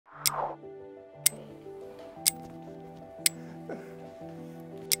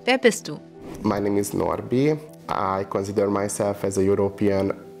Wer bist du? My name is Norbert. I consider myself as a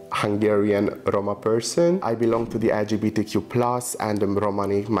European Hungarian Roma person. I belong to the LGBTQ+ and the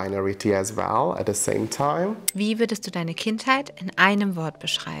Romani minority as well at the same time. Wie würdest du deine Kindheit in einem Wort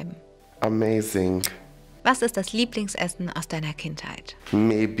beschreiben? Amazing. Was ist das Lieblingsessen aus deiner Kindheit?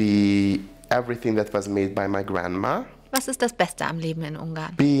 Maybe everything that was made by my grandma. Was ist das Beste am Leben in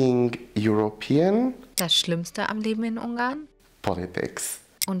Ungarn? Being European. Das Schlimmste am Leben in Ungarn? Politics.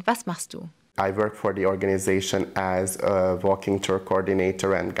 Und was machst du? I work for the organization as a walking tour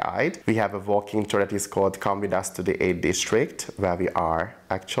coordinator and guide. We have a walking tour that is called Come With Us to the 8th District, where we are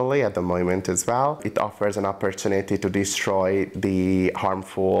actually at the moment as well. It offers an opportunity to destroy the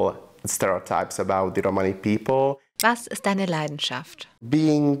harmful stereotypes about the Romani people. Was ist deine Leidenschaft?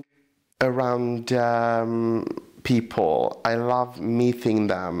 Being around people. I love meeting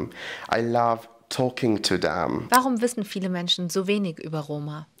them. I love talking to them. Warum wissen viele Menschen so wenig über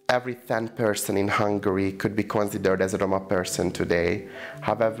Roma? Every 10th person in Hungary could be considered as a Roma person today.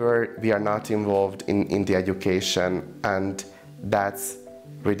 However, we are not involved in the education, and that's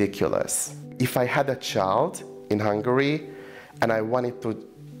ridiculous. If I had a child in Hungary and I wanted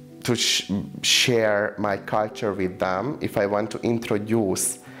to share my culture with them, if I want to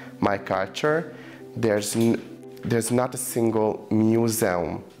introduce my culture, there's not a single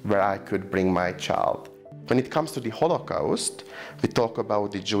museum where I could bring my child. When it comes to the Holocaust, we talk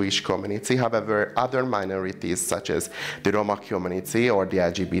about the Jewish community. However, other minorities such as the Roma community or the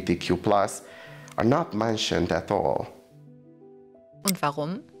LGBTQ+ are not mentioned at all. Und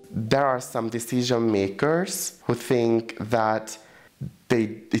warum? There are some decision makers who think that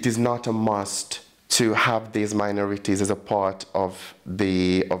it is not a must to have these minorities as a part of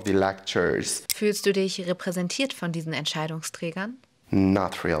the lectures. Fühlst du dich repräsentiert von diesen Entscheidungsträgern?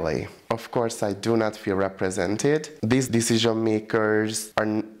 Not really. Of course, I do not feel represented. These decision makers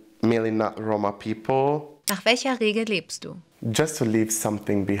are mainly not Roma people. Nach welcher Regel lebst du? Just to leave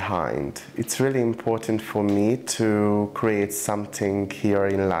something behind. It's really important for me to create something here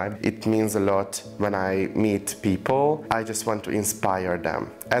in life. It means a lot when I meet people. I just want to inspire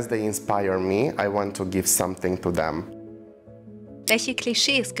them. As they inspire me, I want to give something to them. Welche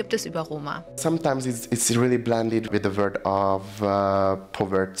Klischees gibt es über Roma? Sometimes it's really blended with the word of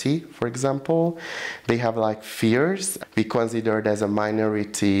poverty, for example. They have like fears. We considered as a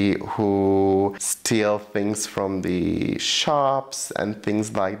minority who steal things from the shops and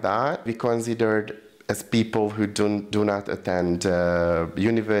things like that. We considered as people who do not attend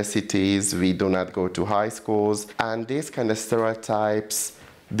universities, we do not go to high schools, and these kind of stereotypes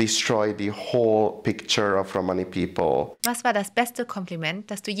destroy the whole picture of Romani people. Was war das beste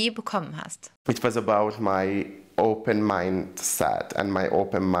Kompliment, das du je bekommen hast? It was about my open mindset and my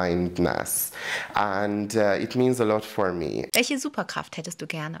open-mindedness, and it means a lot for me. Welche Superkraft hättest du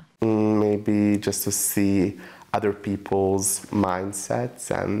gerne? Maybe just to see other people's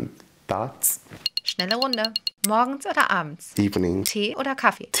mindsets and thoughts. Schnelle Runde. Morgens oder abends? Evening. Tee oder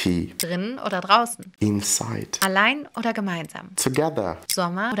Kaffee? Tea. Drinnen oder draußen? Inside. Allein oder gemeinsam? Together.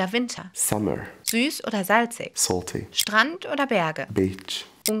 Sommer oder Winter? Summer. Süß oder salzig? Salty. Strand oder Berge? Beach.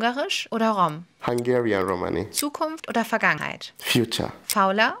 Ungarisch oder Rom? Hungarian Romani. Zukunft oder Vergangenheit? Future.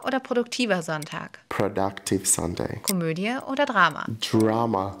 Fauler oder produktiver Sonntag? Productive Sunday. Komödie oder Drama?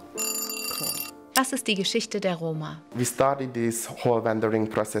 Drama. Was ist die Geschichte der Roma? We started this whole wandering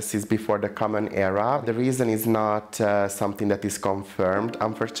processes before the common era. The reason is not something that is confirmed,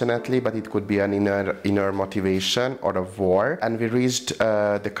 unfortunately, but it could be an inner motivation or a war. And we reached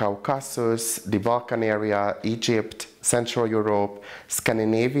the Caucasus, the Balkan area, Egypt, Central Europe,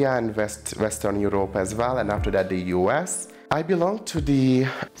 Scandinavia, and Western Europe as well, and after that the US. I belong to the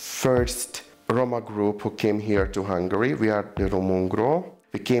first Roma group who came here to Hungary. We are the Romungro.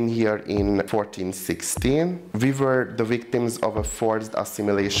 We came here in 1416. We were the victims of a forced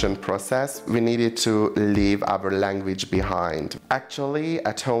assimilation process. We needed to leave our language behind. Actually,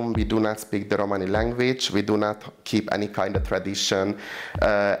 at home we do not speak the Romani language. We do not keep any kind of tradition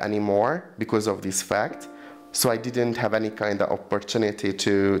anymore because of this fact. So I didn't have any kind of opportunity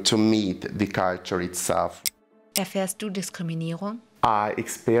to meet the culture itself. Erfährst du Diskriminierung? I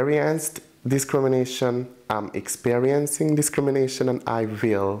experienced discrimination, I'm experiencing discrimination, and I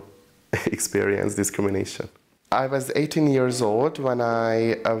will experience discrimination. I was 18 years old when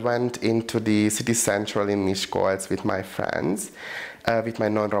I went into the city central in Miskolc with my friends, with my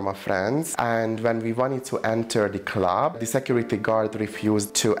non-Roma friends, and when we wanted to enter the club, the security guard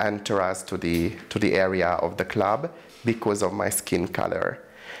refused to enter us to the area of the club because of my skin color.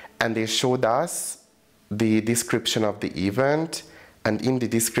 And they showed us the description of the event, and in the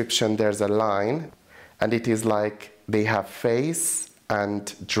description there's a line, and it is like they have face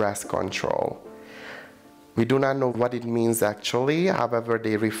and dress control. We do not know what it means actually, however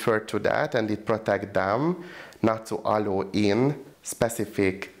they refer to that and it protects them not to allow in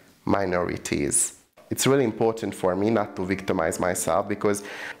specific minorities. It's really important for me not to victimize myself because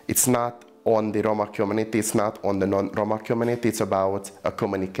it's not on the Roma community, it's not on the non-Roma community, it's about a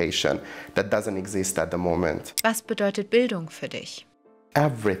communication that doesn't exist at the moment. Was bedeutet Bildung für dich?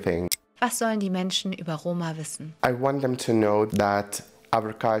 Everything. Was sollen die Menschen über Roma wissen? I want them to know that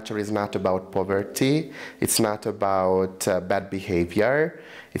our culture is not about poverty, it's not about bad behavior,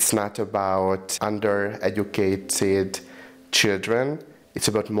 it's not about undereducated children, it's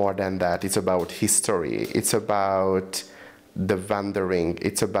about more than that, it's about history, it's about the wandering,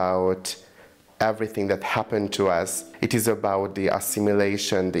 it's about everything that happened to us. It is about the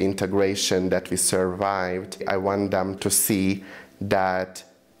assimilation, the integration that we survived. I want them to see that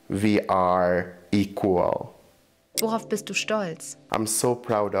we are equal. Worauf bist du stolz? I'm so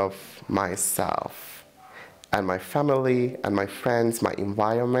proud of myself and my family and my friends, my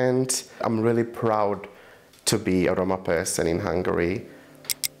environment. I'm really proud to be a Roma person in Hungary.